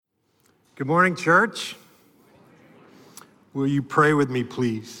Good morning, church. Will you pray with me,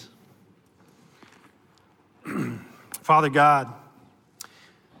 please? Father God,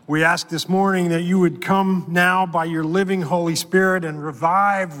 we ask this morning that you would come now by your living Holy Spirit and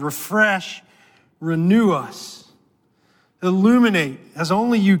revive, refresh, renew us. Illuminate, as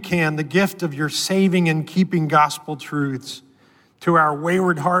only you can, the gift of your saving and keeping gospel truths to our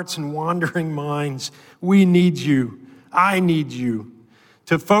wayward hearts and wandering minds. We need you. I need you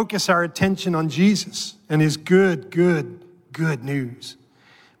to focus our attention on Jesus and his good news.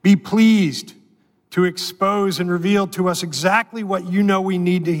 Be pleased to expose and reveal to us exactly what you know we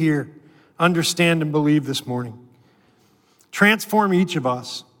need to hear, understand, and believe this morning. Transform each of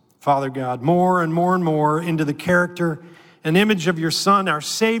us, Father God, more and more and more into the character and image of your Son, our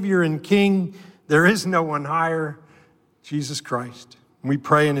Savior and King. There is no one higher, Jesus Christ. We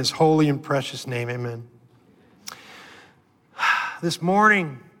pray in his holy and precious name, amen. This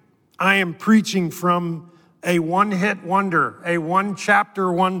morning, I am preaching from a one-hit wonder, a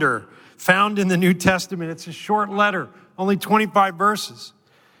one-chapter wonder found in the New Testament. It's a short letter, only 25 verses.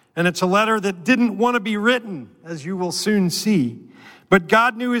 And it's a letter that didn't want to be written, as you will soon see. But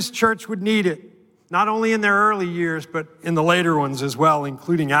God knew his church would need it, not only in their early years, but in the later ones as well,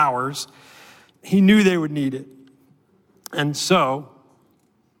 including ours. He knew they would need it. And so,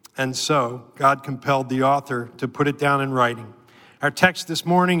 God compelled the author to put it down in writing. Our text this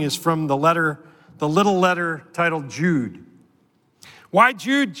morning is from the little letter titled Jude. Why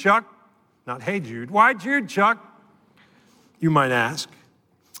Jude, Chuck? Not hey Jude. Why Jude, Chuck? You might ask.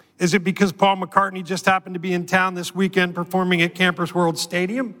 Is it because Paul McCartney just happened to be in town this weekend performing at Campers World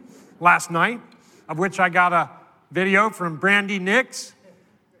Stadium last night, of which I got a video from Brandy Nix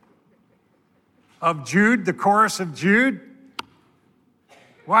of Jude, the chorus of Jude?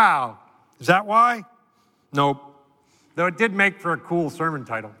 Wow. Is that why? Nope. Though it did make for a cool sermon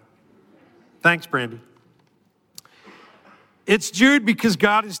title. Thanks, Brandy. It's Jude because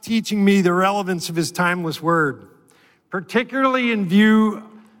God is teaching me the relevance of his timeless word, particularly in view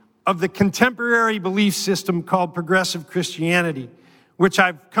of the contemporary belief system called progressive Christianity, which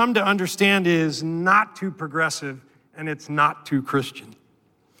I've come to understand is not too progressive and it's not too Christian.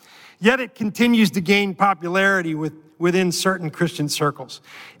 Yet it continues to gain popularity within certain Christian circles.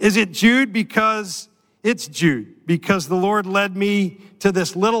 Is it Jude? Because it's Jude, because the Lord led me to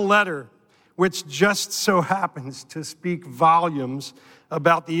this little letter, which just so happens to speak volumes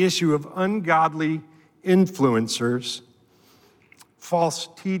about the issue of ungodly influencers, false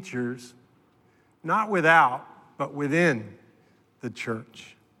teachers, not without, but within the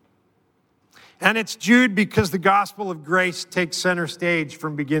church. And it's Jude because the gospel of grace takes center stage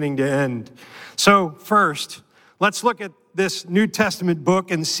from beginning to end. So first, let's look at this New Testament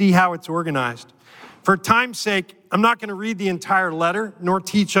book and see how it's organized. For time's sake, I'm not going to read the entire letter nor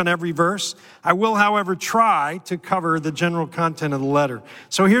teach on every verse. I will, however, try to cover the general content of the letter.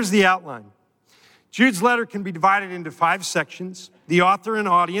 So here's the outline. Jude's letter can be divided into 5 sections: the author and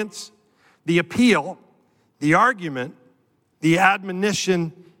audience, the appeal, the argument, the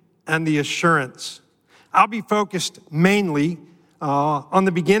admonition, and the assurance. I'll be focused mainly on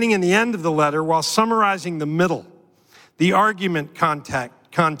the beginning and the end of the letter while summarizing the middle, the argument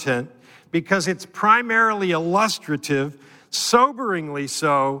content, because it's primarily illustrative, soberingly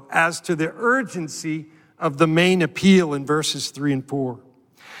so, as to the urgency of the main appeal in verses 3 and 4.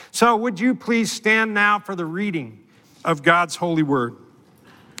 So would you please stand now for the reading of God's holy word?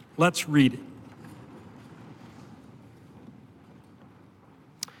 Let's read it.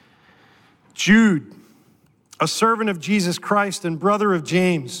 Jude, a servant of Jesus Christ and brother of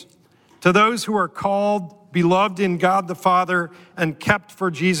James, to those who are called, beloved in God the Father, and kept for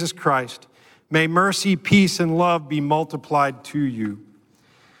Jesus Christ, may mercy, peace, and love be multiplied to you.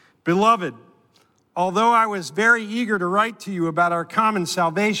 Beloved, although I was very eager to write to you about our common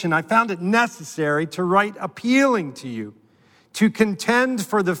salvation, I found it necessary to write appealing to you, to contend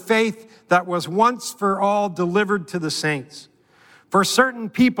for the faith that was once for all delivered to the saints. For certain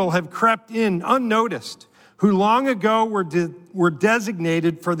people have crept in unnoticed, who long ago were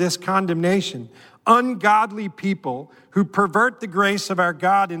designated for this condemnation, ungodly people who pervert the grace of our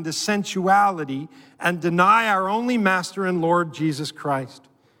God into sensuality and deny our only Master and Lord Jesus Christ.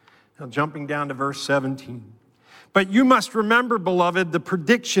 Now jumping down to verse 17. But you must remember, beloved, the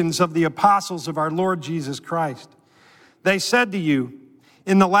predictions of the apostles of our Lord Jesus Christ. They said to you,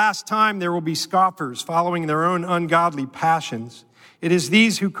 in the last time there will be scoffers following their own ungodly passions. It is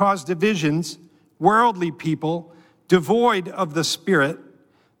these who cause divisions, worldly people, devoid of the Spirit.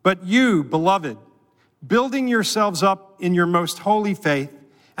 But you, beloved, building yourselves up in your most holy faith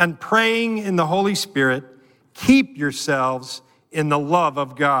and praying in the Holy Spirit, keep yourselves in the love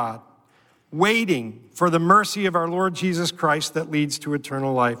of God, waiting for the mercy of our Lord Jesus Christ that leads to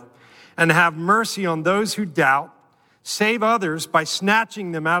eternal life. And have mercy on those who doubt. Save others by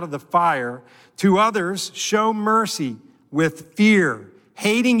snatching them out of the fire. To others, show mercy with fear,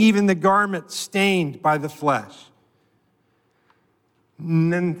 hating even the garment stained by the flesh.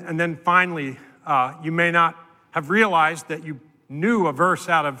 And then finally, you may not have realized that you knew a verse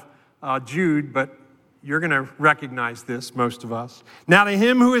out of Jude, but you're going to recognize this, most of us. Now to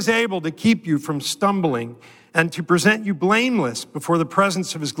him who is able to keep you from stumbling and to present you blameless before the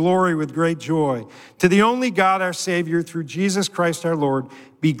presence of his glory with great joy, to the only God our Savior, through Jesus Christ our Lord,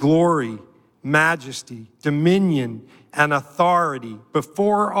 be glory, majesty, dominion, and authority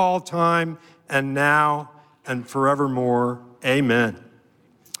before all time and now and forevermore. Amen.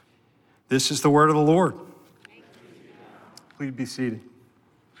 This is the word of the Lord. Please be seated.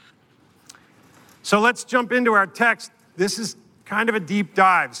 So let's jump into our text. This is kind of a deep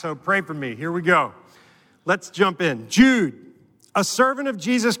dive, so pray for me. Here we go. Let's jump in. Jude, a servant of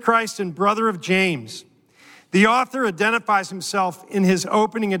Jesus Christ and brother of James. The author identifies himself in his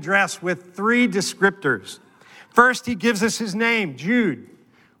opening address with three descriptors. First, he gives us his name, Jude,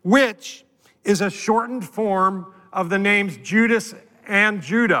 which is a shortened form of the names Judas and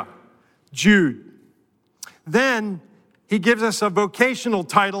Judah, Jude. Then he gives us a vocational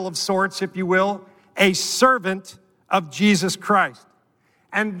title of sorts, if you will, a servant of Jesus Christ.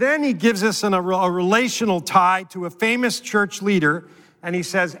 And then he gives us a relational tie to a famous church leader, and he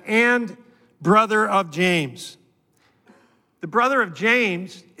says, and brother of James. The brother of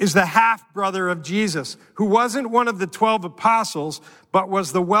James is the half-brother of Jesus, who wasn't one of the 12 apostles, but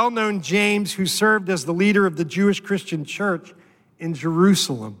was the well-known James who served as the leader of the Jewish Christian church in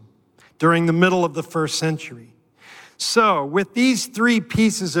Jerusalem during the middle of the first century. So, with these three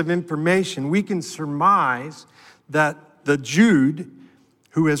pieces of information, we can surmise that the Jude,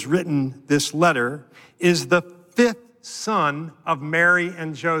 who has written this letter, is the fifth son of Mary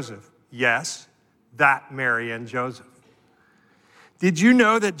and Joseph. Yes, that Mary and Joseph. Did you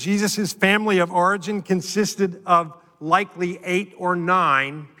know that Jesus' family of origin consisted of likely 8 or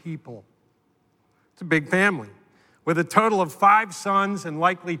 9 people? It's a big family, with a total of 5 sons and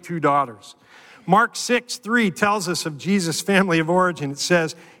likely 2 daughters. Mark 6:3 tells us of Jesus' family of origin. It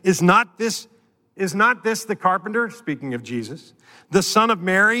says, Is not this the carpenter, speaking of Jesus, the son of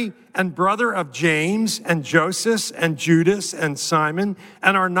Mary and brother of James and Joseph and Judas and Simon?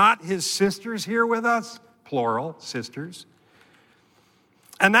 And are not his sisters here with us? Plural, sisters.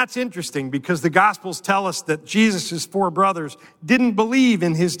 And that's interesting because the Gospels tell us that Jesus' 4 brothers didn't believe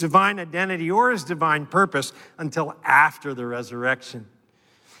in his divine identity or his divine purpose until after the resurrection.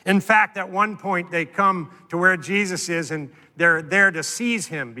 In fact, at one point, they come to where Jesus is, and they're there to seize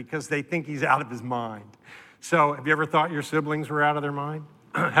him because they think he's out of his mind. So have you ever thought your siblings were out of their mind?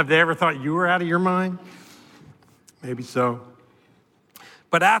 Have they ever thought you were out of your mind? Maybe so.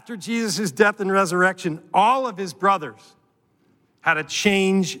 But after Jesus' death and resurrection, all of his brothers had a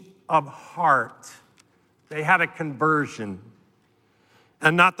change of heart. They had a conversion.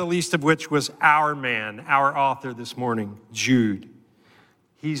 And not the least of which was our man, our author this morning, Jude.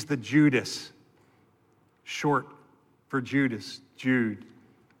 He's the Judas, short for Judas, Jude,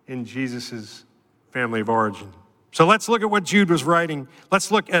 in Jesus' family of origin. So let's look at what Jude was writing.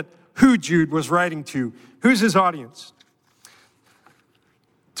 Let's look at who Jude was writing to. Who's his audience?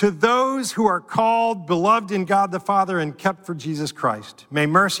 To those who are called, beloved in God the Father, and kept for Jesus Christ, may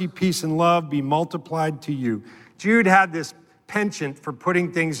mercy, peace, and love be multiplied to you. Jude had this penchant for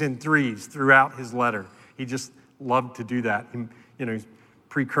putting things in threes throughout his letter. He just loved to do that. He's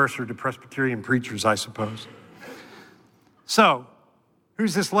precursor to Presbyterian preachers, I suppose. So,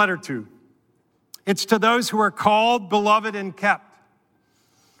 who's this letter to? It's to those who are called, beloved, and kept.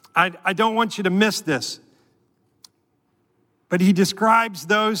 I don't want you to miss this. But he describes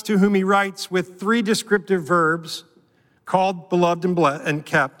those to whom he writes with 3 descriptive verbs, called, beloved, and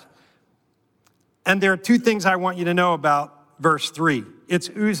kept. And there are 2 things I want you to know about verse 3. It's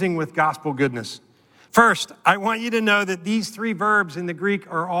oozing with gospel goodness. First, I want you to know that these 3 verbs in the Greek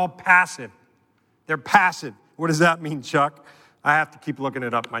are all passive. They're passive. What does that mean, Chuck? I have to keep looking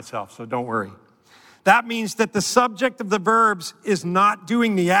it up myself, so don't worry. That means that the subject of the verbs is not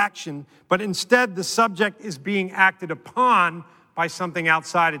doing the action, but instead the subject is being acted upon by something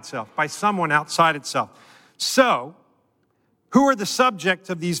outside itself, by someone outside itself. So, who are the subjects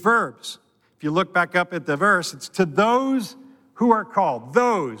of these verbs? If you look back up at the verse, it's to those who are called.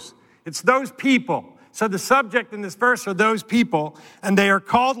 Those. It's those people. So the subject in this verse are those people, and they are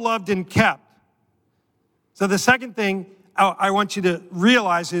called, loved, and kept. So the second thing I want you to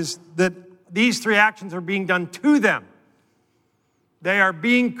realize is that these 3 actions are being done to them. They are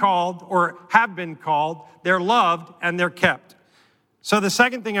being called or have been called. They're loved and they're kept. So the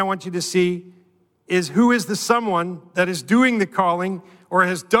second thing I want you to see is who is the someone that is doing the calling or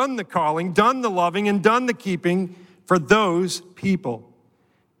has done the calling, done the loving, and done the keeping for those people.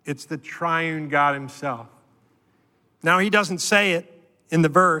 It's the triune God himself. Now, he doesn't say it in the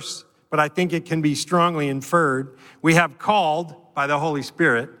verse, but I think it can be strongly inferred. We have called by the Holy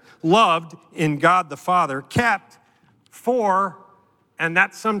Spirit, loved in God the Father, kept for, and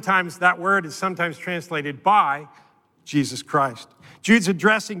that word is sometimes translated by Jesus Christ. Jude's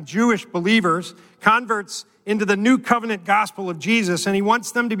addressing Jewish believers, converts into the new covenant gospel of Jesus, and he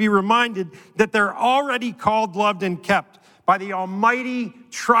wants them to be reminded that they're already called, loved, and kept by the almighty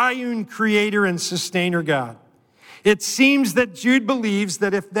triune creator and sustainer God. It seems that Jude believes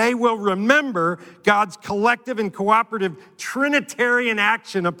that if they will remember God's collective and cooperative Trinitarian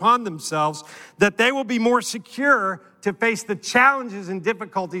action upon themselves, that they will be more secure to face the challenges and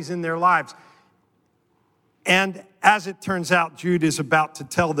difficulties in their lives. And as it turns out, Jude is about to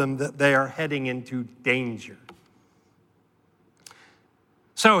tell them that they are heading into danger.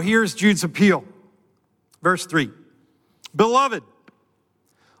 So here's Jude's appeal. Verse 3. Beloved,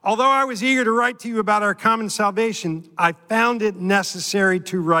 although I was eager to write to you about our common salvation, I found it necessary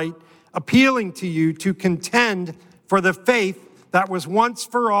to write, appealing to you to contend for the faith that was once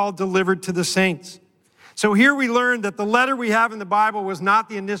for all delivered to the saints. So here we learn that the letter we have in the Bible was not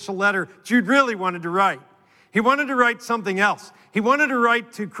the initial letter Jude really wanted to write. He wanted to write something else. He wanted to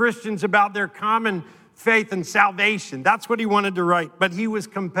write to Christians about their common faith and salvation. That's what he wanted to write, but he was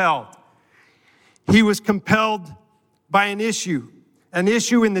compelled. He was compelled by an issue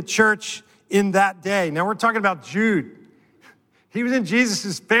in the church in that day. Now we're talking about Jude. He was in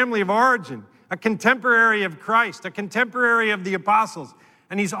Jesus' family of origin, a contemporary of Christ, a contemporary of the apostles.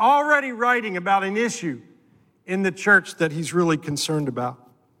 And he's already writing about an issue in the church that he's really concerned about.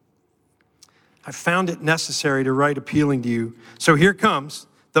 I found it necessary to write appealing to you. So here comes.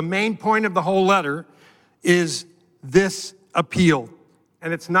 The main point of the whole letter is this appeal.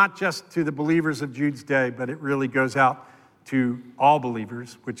 And it's not just to the believers of Jude's day, but it really goes out to all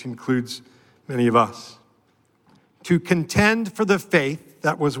believers, which includes many of us. To contend for the faith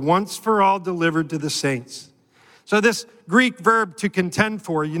that was once for all delivered to the saints. So this Greek verb to contend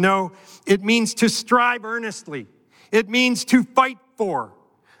for, it means to strive earnestly. It means to fight for.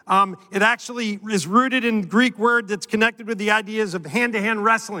 It actually is rooted in Greek word that's connected with the ideas of hand-to-hand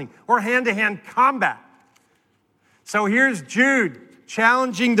wrestling or hand-to-hand combat. So here's Jude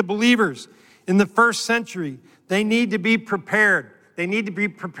challenging the believers in the first century. They need to be prepared. They need to be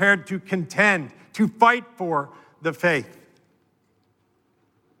prepared to contend, to fight for the faith.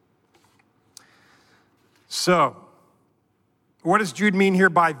 So, what does Jude mean here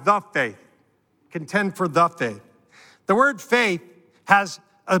by the faith? Contend for the faith. The word faith has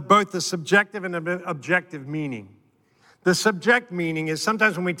both a subjective and an objective meaning. The subject meaning is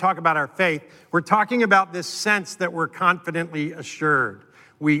sometimes when we talk about our faith, we're talking about this sense that we're confidently assured.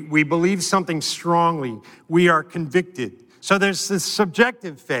 We believe something strongly. We are convicted. So there's this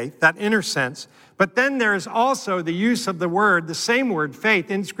subjective faith, that inner sense, but then there's also the use of the word, the same word, faith,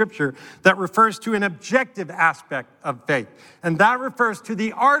 in Scripture that refers to an objective aspect of faith. And that refers to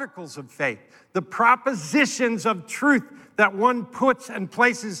the articles of faith, the propositions of truth that one puts and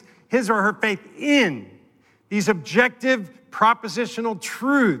places his or her faith in. These objective propositional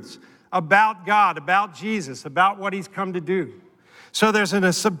truths about God, about Jesus, about what he's come to do. So there's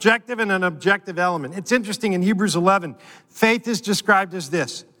a subjective and an objective element. It's interesting in Hebrews 11, faith is described as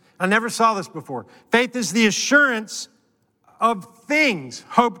this. I never saw this before. Faith is the assurance of things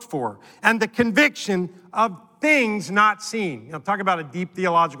hoped for and the conviction of things not seen. Talk about a deep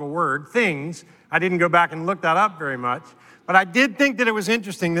theological word, things. I didn't go back and look that up very much. But I did think that it was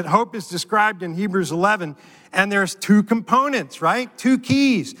interesting that hope is described in Hebrews 11, and there's two components, right? Two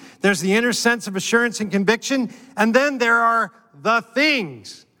keys. There's the inner sense of assurance and conviction, and then there are the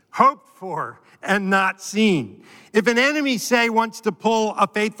things hoped for and not seen. If an enemy, say, wants to pull a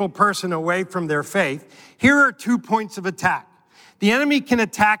faithful person away from their faith, here are 2 points of attack. The enemy can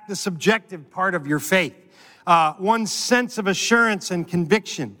attack the subjective part of your faith, one's sense of assurance and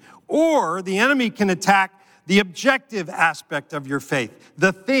conviction, or the enemy can attack the objective aspect of your faith,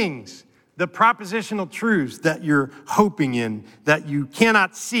 the things, the propositional truths that you're hoping in, that you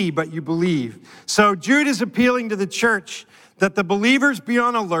cannot see but you believe. So Jude is appealing to the church that the believers be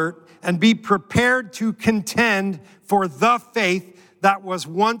on alert and be prepared to contend for the faith that was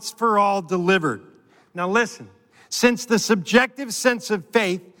once for all delivered. Now listen, since the subjective sense of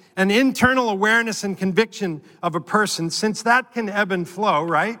faith and internal awareness and conviction of a person, since that can ebb and flow,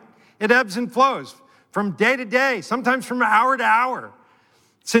 right? It ebbs and flows from day to day, sometimes from hour to hour.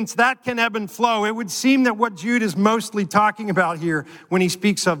 Since that can ebb and flow, it would seem that what Jude is mostly talking about here when he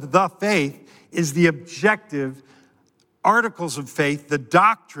speaks of the faith is the objective articles of faith, the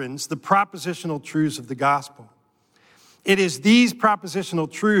doctrines, the propositional truths of the gospel. It is these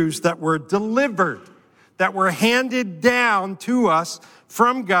propositional truths that were delivered, that were handed down to us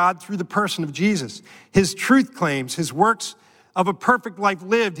from God through the person of Jesus. His truth claims, his works of a perfect life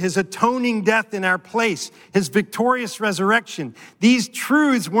lived, his atoning death in our place, his victorious resurrection. These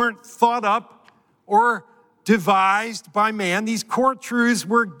truths weren't thought up or devised by man. These core truths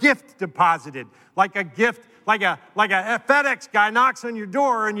were gift deposited, like a gift, like a FedEx guy knocks on your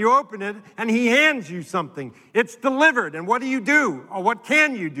door and you open it and he hands you something. It's delivered. And what do? Or what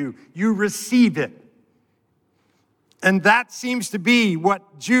can you do? You receive it. And that seems to be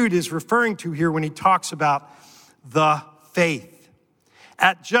what Jude is referring to here when he talks about the faith.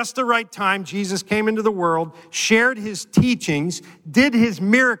 At just the right time, Jesus came into the world, shared his teachings, did his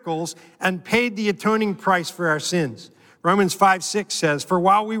miracles, and paid the atoning price for our sins. Romans 5:6 says, "For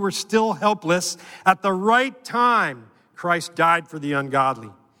while we were still helpless, at the right time, Christ died for the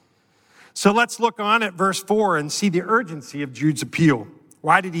ungodly." So let's look on at verse 4 and see the urgency of Jude's appeal.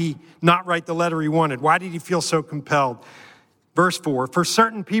 Why did he not write the letter he wanted? Why did he feel so compelled? Verse 4, "For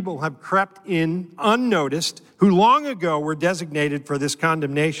certain people have crept in unnoticed, who long ago were designated for this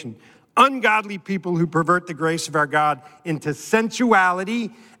condemnation. Ungodly people who pervert the grace of our God into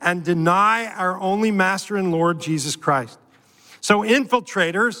sensuality and deny our only Master and Lord, Jesus Christ." So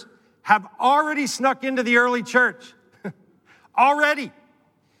infiltrators have already snuck into the early church. Already.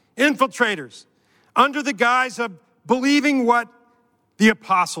 Infiltrators, under the guise of believing what the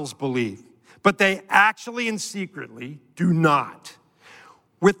apostles believe. But they actually and secretly do not.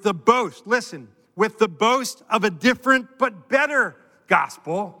 With the boast, listen, with the boast of a different but better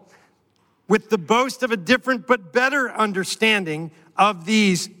gospel, with the boast of a different but better understanding of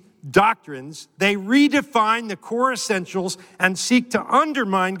these doctrines, they redefine the core essentials and seek to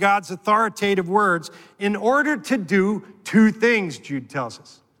undermine God's authoritative words in order to do two things, Jude tells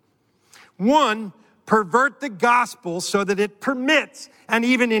us. One, pervert the gospel so that it permits and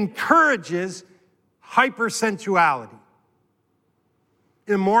even encourages hypersensuality,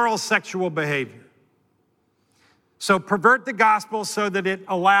 immoral sexual behavior. So pervert the gospel so that it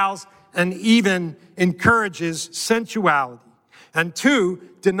allows and even encourages sensuality. And two,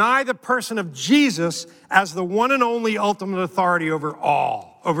 deny the person of Jesus as the one and only ultimate authority over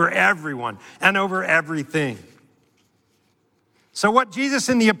all, over everyone, and over everything. So what Jesus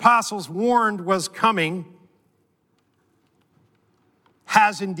and the apostles warned was coming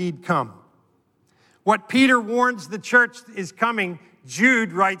has indeed come. What Peter warns the church is coming,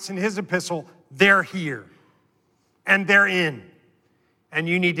 Jude writes in his epistle, they're here and they're in, and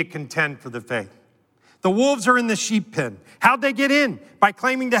you need to contend for the faith. The wolves are in the sheep pen. How'd they get in? By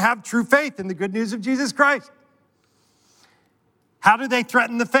claiming to have true faith in the good news of Jesus Christ. How do they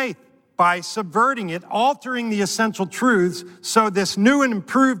threaten the faith? By subverting it, altering the essential truths, so this new and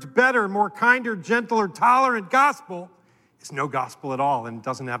improved, better, more kinder, gentler, tolerant gospel is no gospel at all and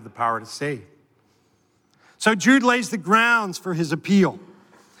doesn't have the power to save. So Jude lays the grounds for his appeal.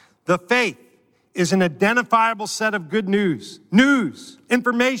 The faith is an identifiable set of good news,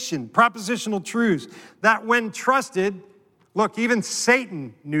 information, propositional truths that when trusted, look, even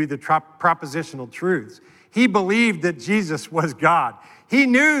Satan knew the propositional truths. He believed that Jesus was God. He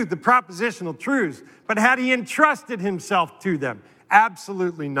knew the propositional truths, but had he entrusted himself to them?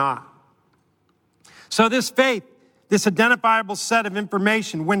 Absolutely not. So this faith, this identifiable set of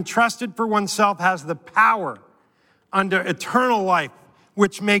information, when trusted for oneself, has the power under eternal life,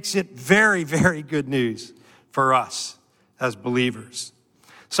 which makes it very, very good news for us as believers.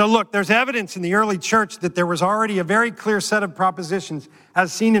 So look, there's evidence in the early church that there was already a very clear set of propositions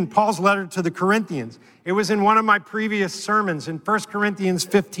as seen in Paul's letter to the Corinthians. It was in one of my previous sermons in 1 Corinthians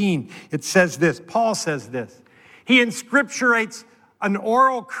 15. It says this, Paul says this. He inscripturates an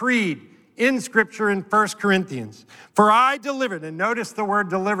oral creed in Scripture in 1 Corinthians. For I delivered, and notice the word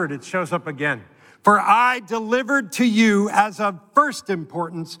delivered, it shows up again. For I delivered to you as of first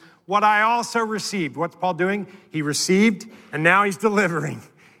importance what I also received. What's Paul doing? He received, and now he's delivering.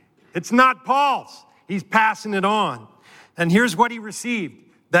 It's not Paul's. He's passing it on. And here's what he received.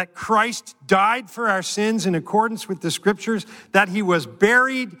 That Christ died for our sins in accordance with the Scriptures, that he was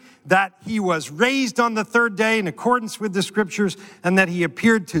buried, that he was raised on the third day in accordance with the Scriptures, and that he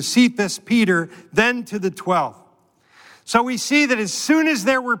appeared to Cephas, Peter, then to the 12. So we see that as soon as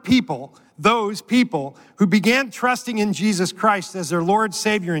there were people, those people who began trusting in Jesus Christ as their Lord,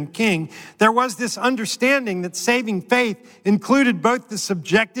 Savior, and King, there was this understanding that saving faith included both the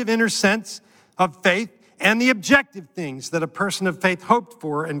subjective inner sense of faith and the objective things that a person of faith hoped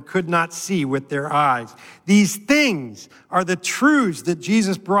for and could not see with their eyes. These things are the truths that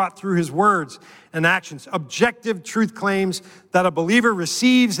Jesus brought through his words and actions, objective truth claims that a believer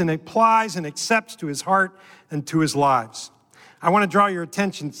receives and applies and accepts to his heart and to his lives. I want to draw your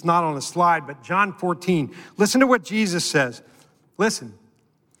attention, it's not on a slide, but John 14. Listen to what Jesus says. Listen.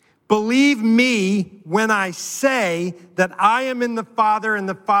 Believe me when I say that I am in the Father and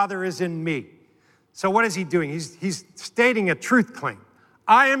the Father is in me. So what is he doing? He's stating a truth claim.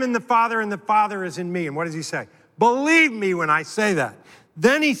 I am in the Father and the Father is in me. And what does he say? Believe me when I say that.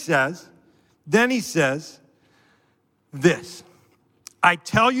 Then he says this. I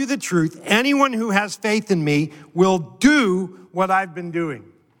tell you the truth, anyone who has faith in me will do what I've been doing.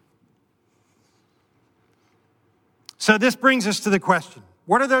 So this brings us to the question.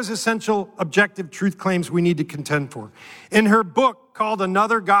 What are those essential objective truth claims we need to contend for? In her book called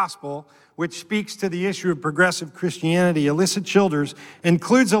Another Gospel, which speaks to the issue of progressive Christianity, Alyssa Childers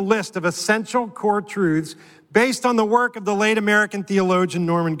includes a list of essential core truths based on the work of the late American theologian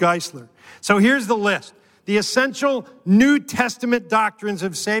Norman Geisler. So here's the list. The essential New Testament doctrines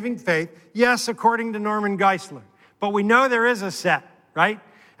of saving faith, yes, according to Norman Geisler. But we know there is a set, right?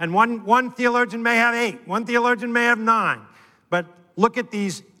 And one theologian may have 8, one theologian may have 9. But look at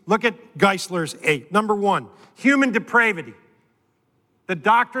Geisler's 8. Number 1, human depravity. The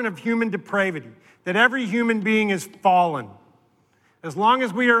doctrine of human depravity, that every human being is fallen. As long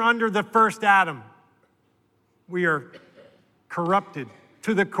as we are under the first Adam, we are corrupted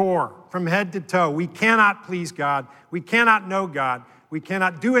to the core, from head to toe. We cannot please God. We cannot know God. We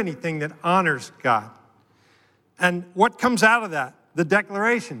cannot do anything that honors God. And what comes out of that? The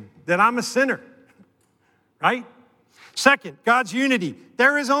declaration that I'm a sinner, right? Second, God's unity.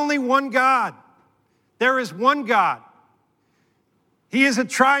 There is only one God. There is one God. He is a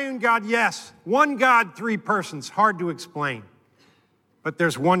triune God, yes. One God, 3 persons. Hard to explain. But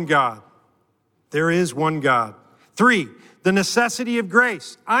there's one God. There is one God. 3, the necessity of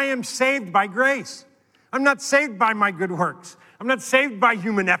grace. I am saved by grace. I'm not saved by my good works. I'm not saved by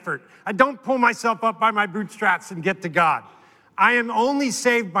human effort. I don't pull myself up by my bootstraps and get to God. I am only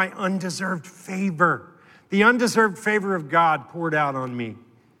saved by undeserved favor. The undeserved favor of God poured out on me.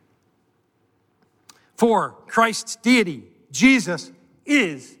 4, Christ's deity. Jesus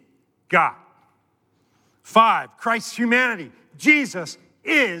is God. 5, Christ's humanity. Jesus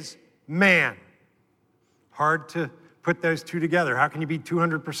is man. Hard to put those two together. How can you be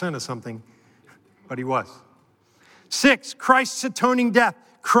 200% of something? But he was. 6, Christ's atoning death.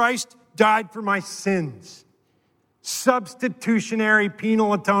 Christ died for my sins. Substitutionary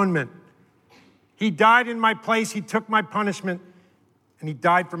penal atonement. He died in my place. He took my punishment. And he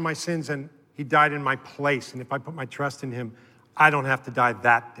died for my sins. And he died in my place. And if I put my trust in him, I don't have to die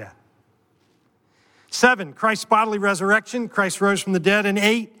that death. 7, Christ's bodily resurrection. Christ rose from the dead. And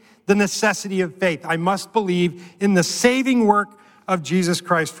 8, the necessity of faith. I must believe in the saving work of Jesus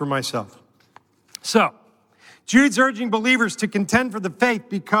Christ for myself. So, Jude's urging believers to contend for the faith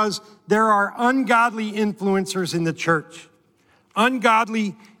because there are ungodly influencers in the church.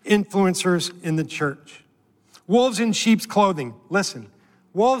 Ungodly influencers in the church. Wolves in sheep's clothing. Listen,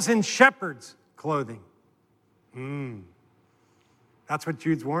 wolves in shepherd's clothing. That's what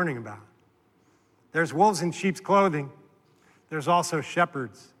Jude's warning about. There's wolves in sheep's clothing. There's also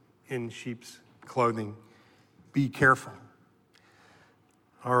shepherds in sheep's clothing. Be careful.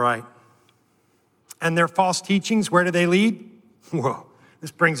 All right. And their false teachings, where do they lead? Whoa,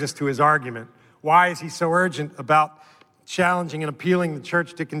 this brings us to his argument. Why is he so urgent about challenging and appealing the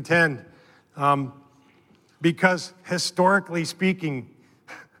church to contend? Because historically speaking,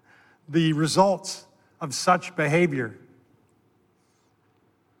 the results of such behavior,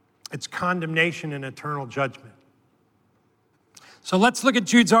 it's condemnation and eternal judgment. So let's look at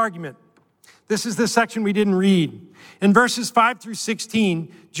Jude's argument. This is the section we didn't read. In verses 5 through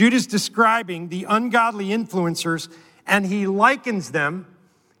 16, Jude is describing the ungodly influencers, and he likens the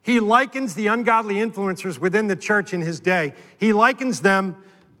ungodly influencers within the church in his day. He likens them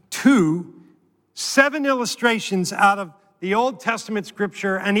to 7 illustrations out of the Old Testament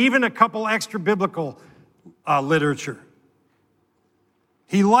scripture and even a couple extra biblical literature.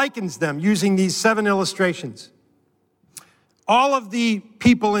 He likens them using these 7 illustrations. All of the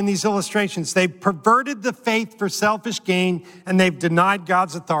people in these illustrations, they've perverted the faith for selfish gain, and they've denied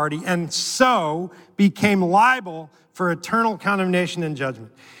God's authority, and so became liable for eternal condemnation and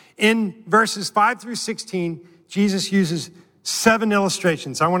judgment. In verses 5 through 16, Jesus uses 7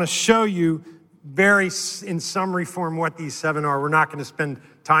 illustrations. I want to show you in summary form what these 7 are. We're not going to spend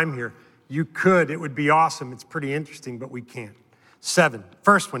time here. You could. It would be awesome. It's pretty interesting, but we can't. 7.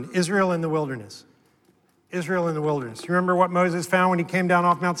 First one, Israel in the wilderness. Israel in the wilderness. You remember what Moses found when he came down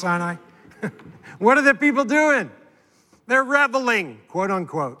off Mount Sinai? What are the people doing? They're reveling, quote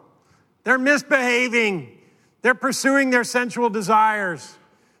unquote. They're misbehaving. They're pursuing their sensual desires,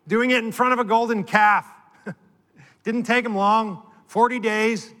 doing it in front of a golden calf. Didn't take them long. 40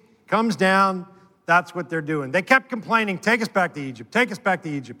 days, comes down. That's what they're doing. They kept complaining, take us back to Egypt, take us back to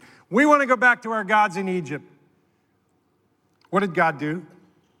Egypt. We want to go back to our gods in Egypt. What did God do?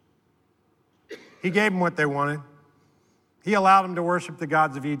 He gave them what they wanted. He allowed them to worship the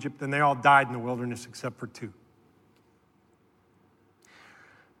gods of Egypt, and they all died in the wilderness except for 2.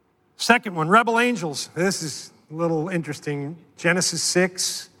 Second one, rebel angels. This is a little interesting. Genesis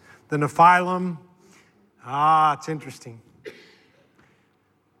 6, the Nephilim. It's interesting.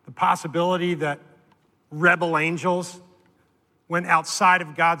 The possibility that rebel angels went outside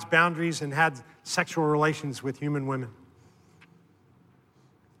of God's boundaries and had sexual relations with human women.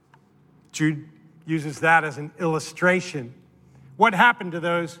 Jude uses that as an illustration. What happened to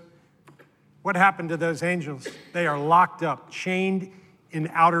those angels? They are locked up, chained in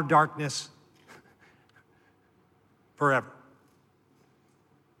outer darkness forever.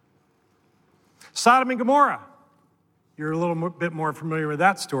 Sodom and Gomorrah. You're a little bit more familiar with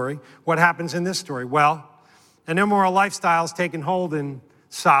that story. What happens in this story? Well, an immoral lifestyle has taken hold in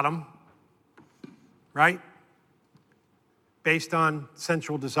Sodom, right? Based on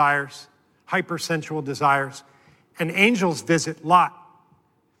sensual desires, hypersensual desires. And angels visit Lot.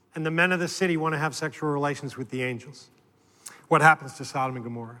 And the men of the city want to have sexual relations with the angels. What happens to Sodom and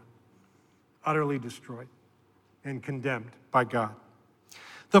Gomorrah? Utterly destroyed and condemned by God.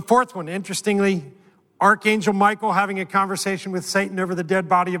 The fourth one, interestingly, Archangel Michael having a conversation with Satan over the dead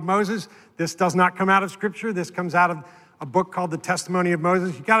body of Moses. This does not come out of Scripture. This comes out of a book called The Testimony of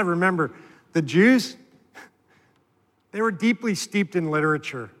Moses. You got to remember, the Jews, they were deeply steeped in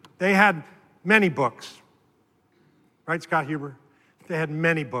literature. They had many books. Right, Scott Huber? They had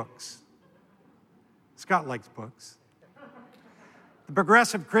many books. Scott likes books. The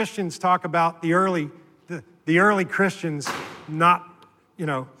progressive Christians talk about the early Christians not,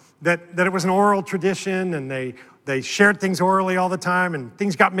 that it was an oral tradition and they shared things orally all the time and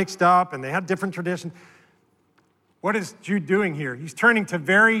things got mixed up and they had different traditions. What is Jude doing here? He's turning to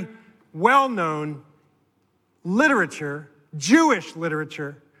very well-known literature, Jewish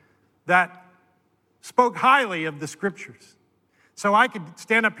literature, that spoke highly of the Scriptures. So I could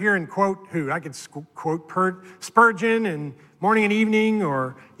stand up here and quote who? I could quote Spurgeon in Morning and Evening,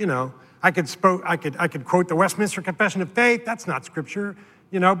 or, I could quote the Westminster Confession of Faith. That's not Scripture,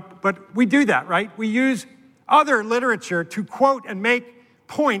 but we do that, right? We use other literature to quote and make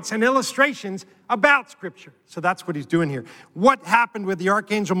points and illustrations about Scripture. So that's what he's doing here. What happened with the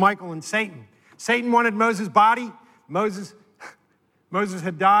Archangel Michael and Satan? Satan wanted Moses' body. Moses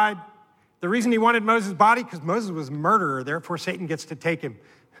had died. The reason he wanted Moses' body, because Moses was a murderer, therefore Satan gets to take him.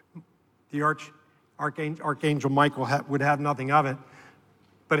 The Archangel Michael would have nothing of it.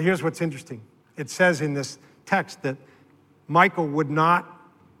 But here's what's interesting. It says in this text that Michael would not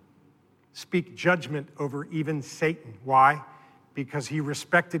speak judgment over even Satan. Why? Because he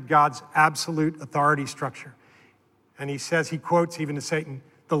respected God's absolute authority structure. And he quotes even to Satan,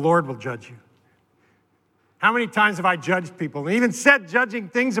 the Lord will judge you. How many times have I judged people and even said judging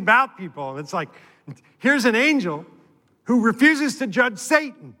things about people? And it's like, here's an angel who refuses to judge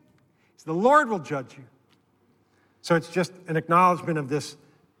Satan. So the Lord will judge you. So it's just an acknowledgement of this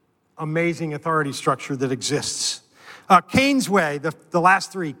amazing authority structure that exists. Cain's way, the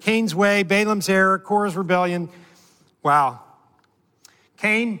last 3. Cain's way, Balaam's error, Korah's rebellion. Wow.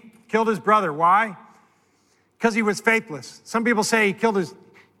 Cain killed his brother. Why? Because he was faithless. Some people say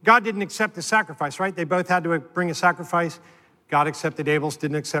God didn't accept his sacrifice, right? They both had to bring a sacrifice. God accepted Abel's,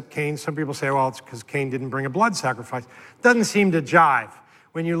 didn't accept Cain's. Some people say, well, it's because Cain didn't bring a blood sacrifice. Doesn't seem to jive.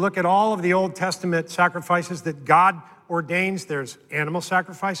 When you look at all of the Old Testament sacrifices that God ordains, there's animal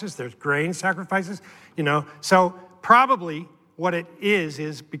sacrifices, there's grain sacrifices, So probably what it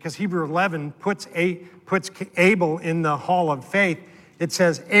is because Hebrews 11 puts Abel in the hall of faith. It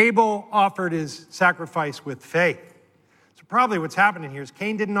says Abel offered his sacrifice with faith. Probably what's happening here is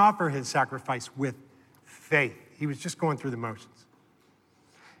Cain didn't offer his sacrifice with faith. He was just going through the motions.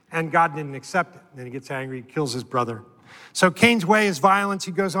 And God didn't accept it. Then he gets angry, he kills his brother. So Cain's way is violence.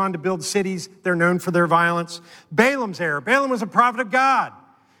 He goes on to build cities. They're known for their violence. Balaam's error. Balaam was a prophet of God.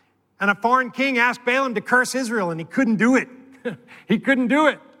 And a foreign king asked Balaam to curse Israel, and he couldn't do it. He couldn't do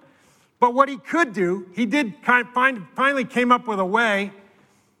it. But what he could do, he did finally came up with a way.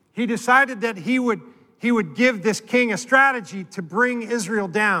 He decided that he would give this king a strategy to bring Israel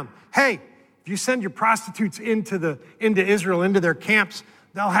down. Hey, if you send your prostitutes into Israel, into their camps,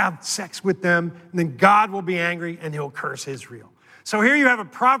 they'll have sex with them, and then God will be angry, and he'll curse Israel. So here you have a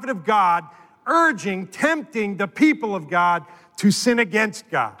prophet of God tempting the people of God to sin against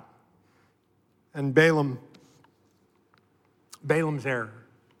God. And Balaam's error,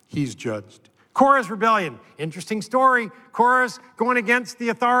 he's judged. Korah's rebellion, interesting story. Korah's going against the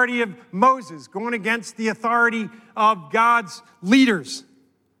authority of Moses, going against the authority of God's leaders.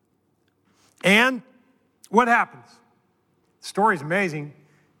 And what happens? The story's amazing.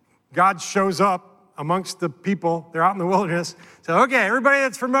 God shows up amongst the people. They're out in the wilderness. So, okay, everybody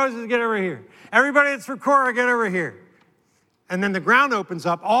that's for Moses, get over here. Everybody that's for Korah, get over here. And then the ground opens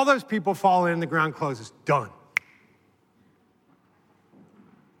up. All those people fall in, the ground closes. Done.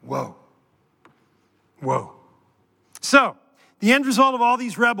 Whoa. So, the end result of all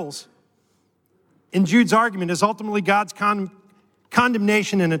these rebels in Jude's argument is ultimately God's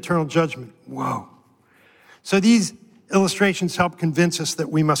condemnation and eternal judgment. Whoa. So these illustrations help convince us that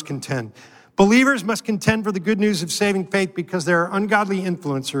we must contend. Believers must contend for the good news of saving faith because there are ungodly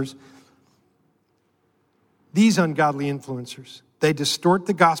influencers. These ungodly influencers, they distort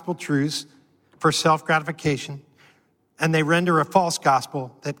the gospel truths for self-gratification, and they render a false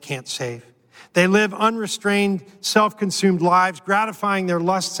gospel that can't save. They live unrestrained, self-consumed lives, gratifying their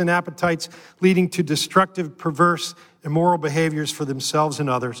lusts and appetites, leading to destructive, perverse, immoral behaviors for themselves and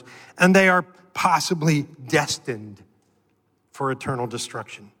others. And they are possibly destined for eternal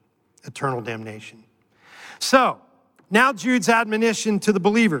destruction, eternal damnation. So, now Jude's admonition to the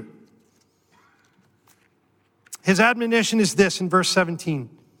believer. His admonition is this in verse 17.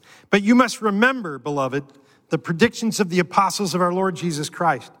 But you must remember, beloved, the predictions of the apostles of our Lord Jesus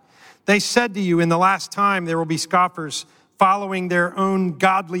Christ. They said to you, in the last time there will be scoffers following their own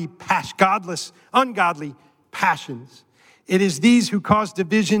ungodly passions. It is these who cause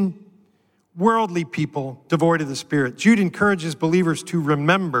division, worldly people devoid of the Spirit. Jude encourages believers to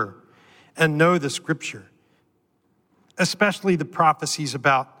remember and know the Scripture, especially the prophecies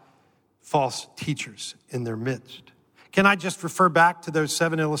about false teachers in their midst. Can I just refer back to those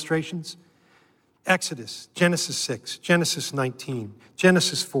 7 illustrations? Exodus, Genesis 6, Genesis 19,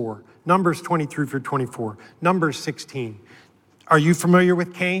 Genesis 4, Numbers 23-24, Numbers 16. Are you familiar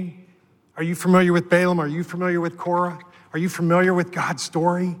with Cain? Are you familiar with Balaam? Are you familiar with Korah? Are you familiar with God's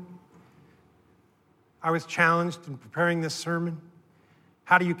story? I was challenged in preparing this sermon.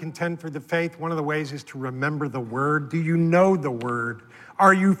 How do you contend for the faith? One of the ways is to remember the Word. Do you know the Word?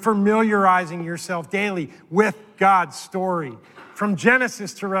 Are you familiarizing yourself daily with God's story from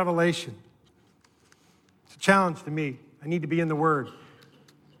Genesis to Revelation? It's a challenge to me. I need to be in the Word.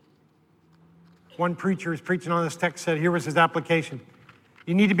 One preacher who's preaching on this text said, here was his application.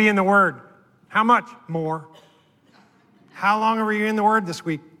 You need to be in the Word. How much? More. How long are you in the Word this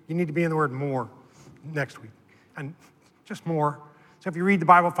week? You need to be in the Word more next week. And just more. So if you read the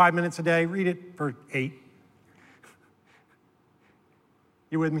Bible 5 minutes a day, read it for 8.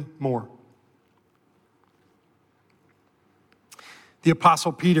 You with me? More. The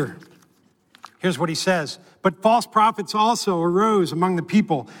Apostle Peter, here's what he says. But false prophets also arose among the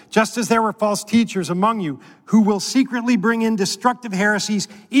people, just as there were false teachers among you, who will secretly bring in destructive heresies,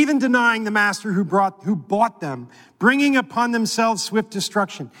 even denying the master who bought them, bringing upon themselves swift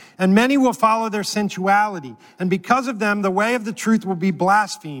destruction. And many will follow their sensuality. And because of them, the way of the truth will be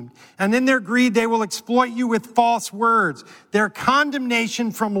blasphemed. And in their greed, they will exploit you with false words. Their condemnation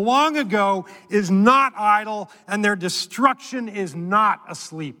from long ago is not idle, and their destruction is not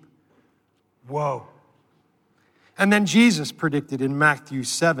asleep. Whoa. And then Jesus predicted in Matthew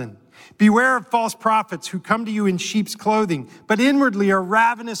 7, beware of false prophets who come to you in sheep's clothing, but inwardly are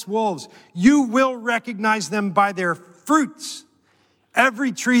ravenous wolves. You will recognize them by their fruits.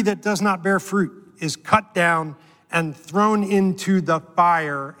 Every tree that does not bear fruit is cut down and thrown into the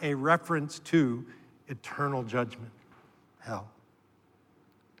fire, a reference to eternal judgment, hell.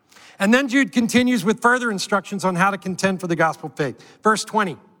 And then Jude continues with further instructions on how to contend for the gospel faith. Verse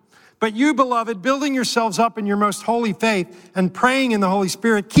 20. But you, beloved, building yourselves up in your most holy faith and praying in the Holy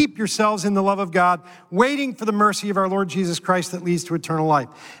Spirit, keep yourselves in the love of God, waiting for the mercy of our Lord Jesus Christ that leads to eternal life.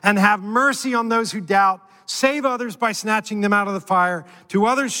 And have mercy on those who doubt. Save others by snatching them out of the fire. To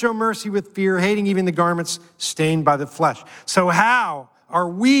others show mercy with fear, hating even the garments stained by the flesh. So how are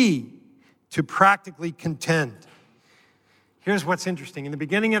we to practically contend? Here's what's interesting. In the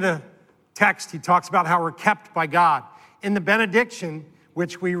beginning of the text, he talks about how we're kept by God. In the benediction,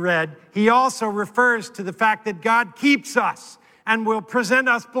 which we read, he also refers to the fact that God keeps us and will present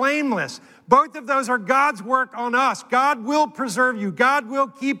us blameless. Both of those are God's work on us. God will preserve you. God will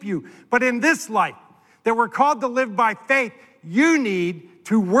keep you. But in this life that we're called to live by faith, you need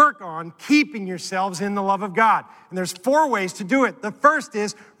to work on keeping yourselves in the love of God. And there's 4 ways to do it. The first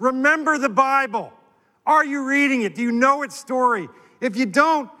is remember the Bible. Are you reading it? Do you know its story? If you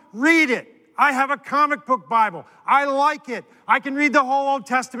don't, read it. I have a comic book Bible. I like it. I can read the whole Old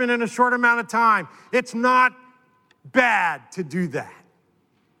Testament in a short amount of time. It's not bad to do that.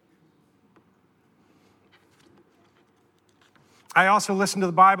 I also listen to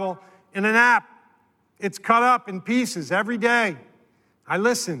the Bible in an app. It's cut up in pieces every day. I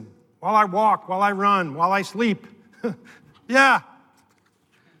listen while I walk, while I run, while I sleep. Yeah.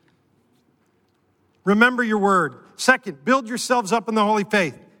 Remember your word. Second, build yourselves up in the holy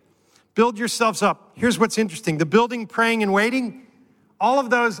faith. Build yourselves up. Here's what's interesting. The building, praying, and waiting, all of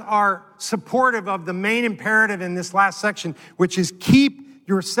those are supportive of the main imperative in this last section, which is keep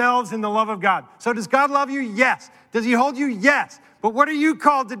yourselves in the love of God. So does God love you? Yes. Does he hold you? Yes. But what are you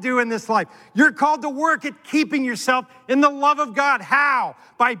called to do in this life? You're called to work at keeping yourself in the love of God. How?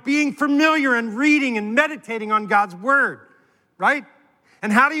 By being familiar and reading and meditating on God's word, right?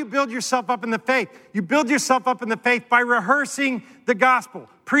 And how do you build yourself up in the faith? You build yourself up in the faith by rehearsing the gospel,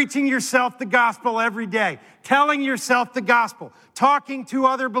 preaching yourself the gospel every day, telling yourself the gospel, talking to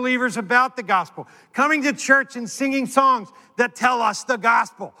other believers about the gospel, coming to church and singing songs that tell us the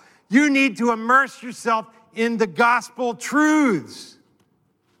gospel. You need to immerse yourself in the gospel truths.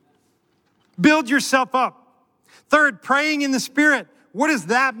 Build yourself up. Third, praying in the Spirit. What does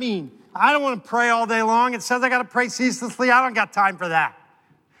that mean? I don't want to pray all day long. It says I got to pray ceaselessly. I don't got time for that.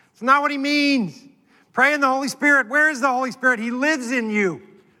 It's not what he means. Pray in the Holy Spirit. Where is the Holy Spirit? He lives in you.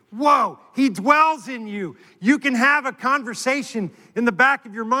 Whoa, he dwells in you. You can have a conversation in the back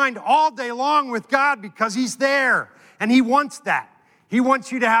of your mind all day long with God because he's there. And he wants that. He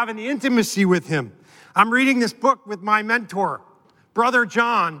wants you to have an intimacy with him. I'm reading this book with my mentor, Brother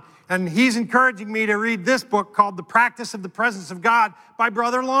John, and he's encouraging me to read this book called The Practice of the Presence of God by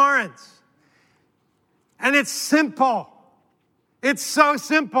Brother Lawrence. And it's simple. It's so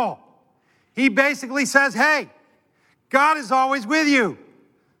simple. He basically says, hey, God is always with you.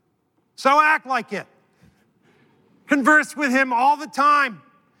 So act like it. Converse with him all the time.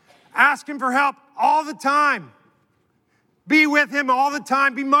 Ask him for help all the time. Be with him all the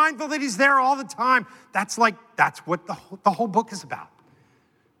time. Be mindful that he's there all the time. That's what the whole book is about.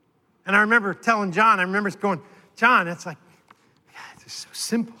 And I remember telling John, going, John, it's like, God, it's so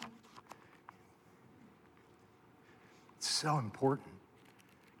simple. It's so important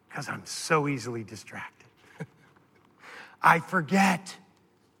because I'm so easily distracted. I forget.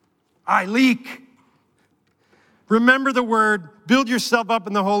 I leak. Remember the word, build yourself up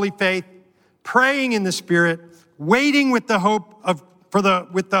in the holy faith, praying in the Spirit, waiting with the hope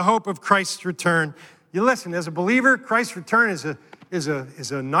of Christ's return. You listen, as a believer, Christ's return is an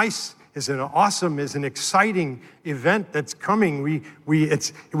exciting event that's coming. We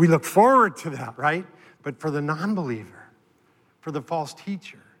look forward to that, right? But for the non-believer, for the false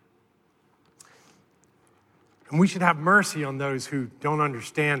teacher, and we should have mercy on those who don't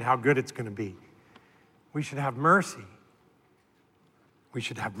understand how good it's going to be. We should have mercy. We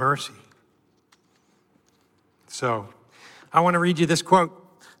should have mercy. So, I want to read you this quote.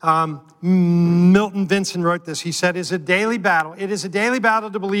 Milton Vincent wrote this. He said, it is a daily battle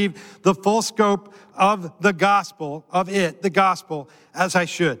to believe the full scope of the gospel, as I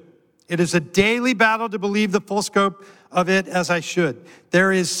should. It is a daily battle to believe the full scope of it as I should.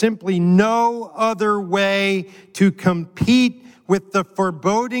 There is simply no other way to compete with the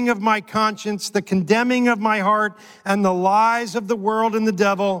foreboding of my conscience, the condemning of my heart, and the lies of the world and the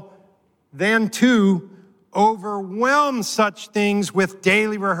devil than to overwhelm such things with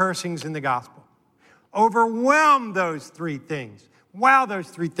daily rehearsings in the gospel. Overwhelm those 3 things. Wow, those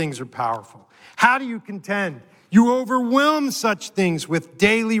 3 things are powerful. How do you contend? You overwhelm such things with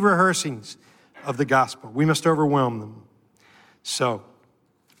daily rehearsings of the gospel. We must overwhelm them. So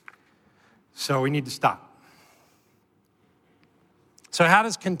we need to stop. So how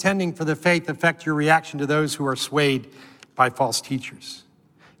does contending for the faith affect your reaction to those who are swayed by false teachers?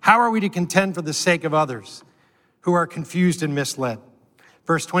 How are we to contend for the sake of others who are confused and misled?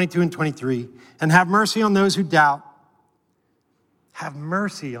 Verse 22 and 23, and have mercy on those who doubt. Have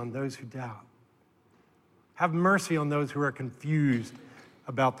mercy on those who doubt. Have mercy on those who are confused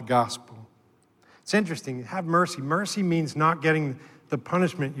about the gospel. It's interesting, have mercy. Mercy means not getting the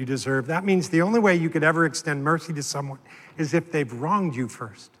punishment you deserve. That means the only way you could ever extend mercy to someone is if they've wronged you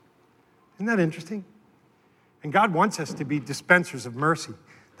first. Isn't that interesting? And God wants us to be dispensers of mercy.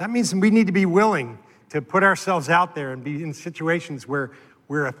 That means we need to be willing to put ourselves out there and be in situations where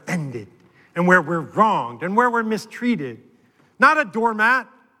we're offended and where we're wronged and where we're mistreated. Not a doormat.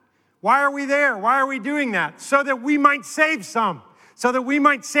 Why are we there? Why are we doing that? So that we might save some. so that we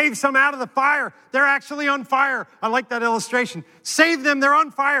might save some out of the fire. They're actually on fire. I like that illustration. Save them, they're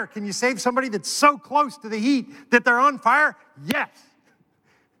on fire. Can you save somebody that's so close to the heat that they're on fire? Yes.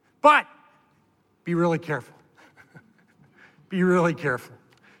 But be really careful. Be really careful.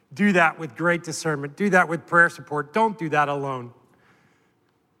 Do that with great discernment. Do that with prayer support. Don't do that alone.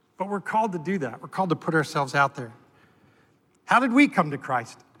 But we're called to do that. We're called to put ourselves out there. How did we come to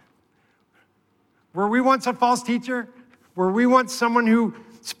Christ? Were we once a false teacher? Were we once someone who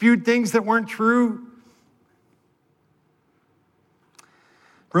spewed things that weren't true?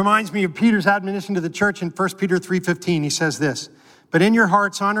 Reminds me of Peter's admonition to the church in 1 Peter 3:15. He says this, "But in your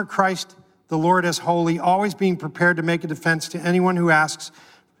hearts honor Christ the Lord as holy, always being prepared to make a defense to anyone who asks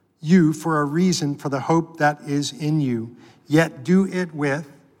you for a reason for the hope that is in you. Yet do it with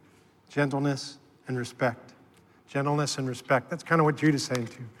gentleness and respect." Gentleness and respect. That's kind of what Jude is saying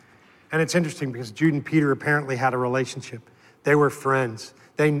too. And it's interesting because Jude and Peter apparently had a relationship. They were friends.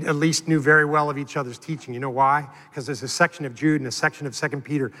 They at least knew very well of each other's teaching. You know why? Because there's a section of Jude and a section of 2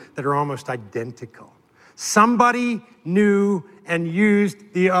 Peter that are almost identical. Somebody knew and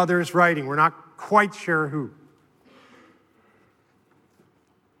used the other's writing. We're not quite sure who.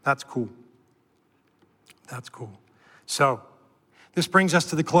 That's cool. That's cool. So, this brings us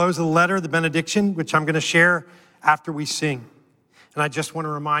to the close of the letter, the benediction, which I'm going to share after we sing. And I just want to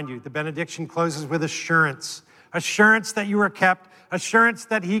remind you, the benediction closes with assurance. Assurance that you are kept. Assurance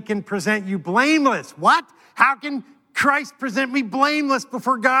that he can present you blameless. What? How can Christ present me blameless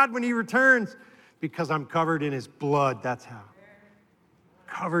before God when he returns? Because I'm covered in his blood. That's how.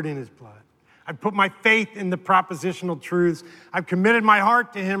 Covered in his blood. I've put my faith in the propositional truths. I've committed my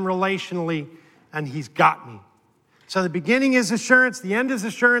heart to him relationally, and he's got me. So the beginning is assurance. The end is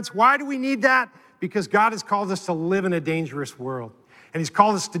assurance. Why do we need that? Because God has called us to live in a dangerous world. And he's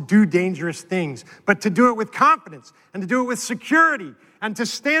called us to do dangerous things, but to do it with confidence and to do it with security and to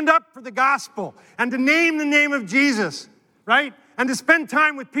stand up for the gospel and to name the name of Jesus, right? And to spend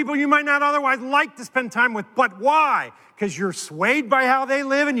time with people you might not otherwise like to spend time with. But why? Because you're swayed by how they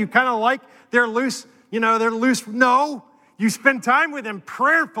live and you kind of like they're loose. No, you spend time with them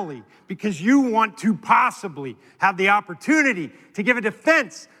prayerfully because you want to possibly have the opportunity to give a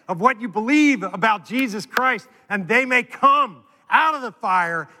defense of what you believe about Jesus Christ, and they may come out of the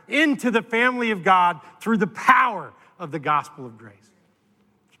fire into the family of God through the power of the gospel of grace.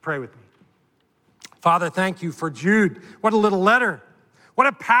 Let's pray with me. Father, thank you for Jude. What a little letter. What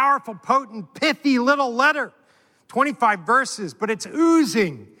a powerful, potent, pithy little letter. 25 verses, but it's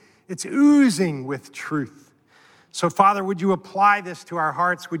oozing. It's oozing with truth. So, Father, would you apply this to our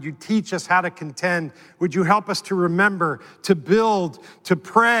hearts? Would you teach us how to contend? Would you help us to remember, to build, to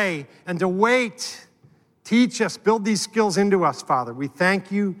pray, and to wait? Teach us, build these skills into us, Father. We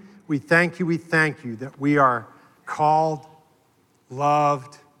thank you, we thank you, we thank you that we are called,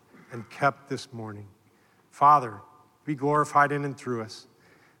 loved, and kept this morning. Father, be glorified in and through us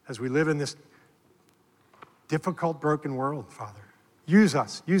as we live in this difficult, broken world, Father. Use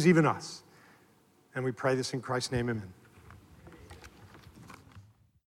us, use even us. And we pray this in Christ's name, amen.